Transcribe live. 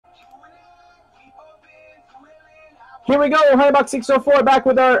Here we go, Hobbybox604 back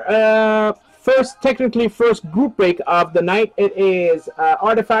with our technically first group break of the night. It is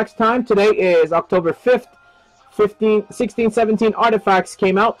Artifacts time. Today is October 5th. 17 Artifacts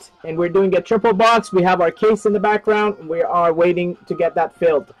came out, and we're doing a triple box. We have our case in the background. We are waiting to get that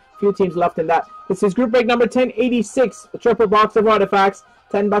filled. A few teams left in that. This is group break number 1086, a triple box of Artifacts,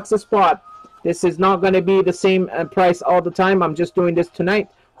 $10 a spot. This is not going to be the same price all the time. I'm just doing this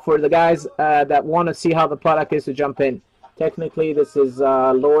tonight for the guys that want to see how the product is to jump in. Technically, this is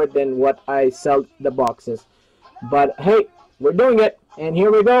lower than what I sell the boxes. But, hey, we're doing it. And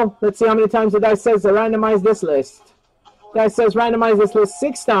here we go. Let's see how many times the dice says to randomize this list. The dice says randomize this list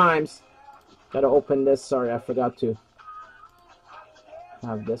 6 times. Gotta open this. Sorry, I forgot to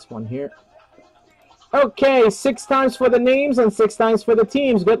have this one here. Okay, 6 times for the names and 6 times for the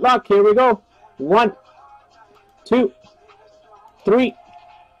teams. Good luck. Here we go. 1, 2, 3,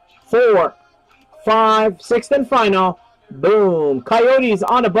 4, 5, 6th and final. Boom. Coyotes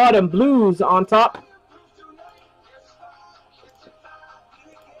on the bottom, Blues on top.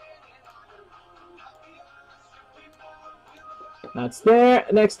 That's there.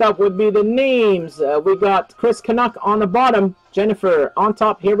 Next up would be the names. We got Chris Canuck on the bottom, Jennifer on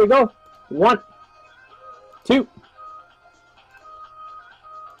top. Here we go. 1, 2,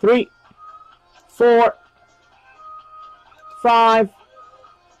 3, 4, 5,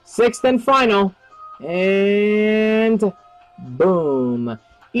 6th and final. And boom.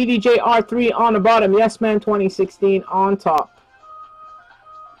 EDJR3 on the bottom. Yes Man 2016 on top.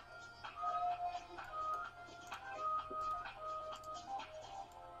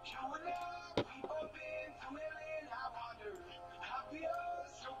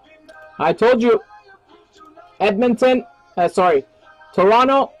 I told you.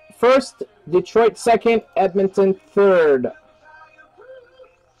 Toronto first, Detroit second, Edmonton third.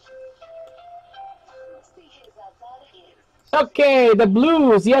 Okay, the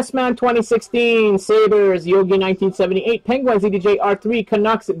Blues, Yes Man 2016, Sabres, Yogi 1978, Penguins, EDJR3,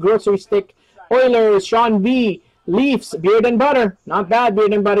 Canucks, Grocery Stick, Oilers, Sean B, Leafs, Beard and Butter. Not bad,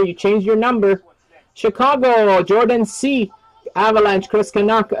 Beard and Butter, you changed your number. Chicago, Jordan C, Avalanche, Chris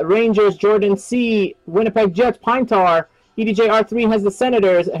Canuck, Rangers, Jordan C, Winnipeg Jets, Pine Tar, EDJR3 has the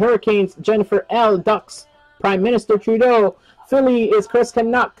Senators, Hurricanes, Jennifer L, Ducks, Prime Minister Trudeau, Philly is Chris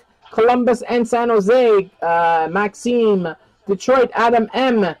Canuck, Columbus and San Jose, Maxime, Detroit, Adam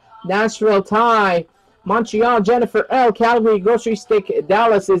M, Nashville, Ty, Montreal, Jennifer L, Calgary, Grocery Stick,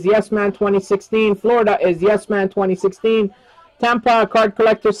 Dallas is Yes Man 2016, Florida is Yes Man 2016, Tampa, Card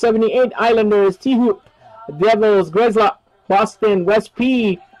Collector 78, Islanders, T-Hoop, Devils, Grezla, Boston, West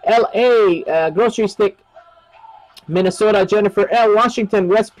P, LA, Grocery Stick, Minnesota, Jennifer L, Washington,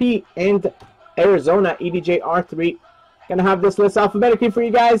 West P, and Arizona, EDJR3. Gonna have this list alphabetically for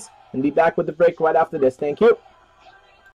you guys and be back with the break right after this. Thank you.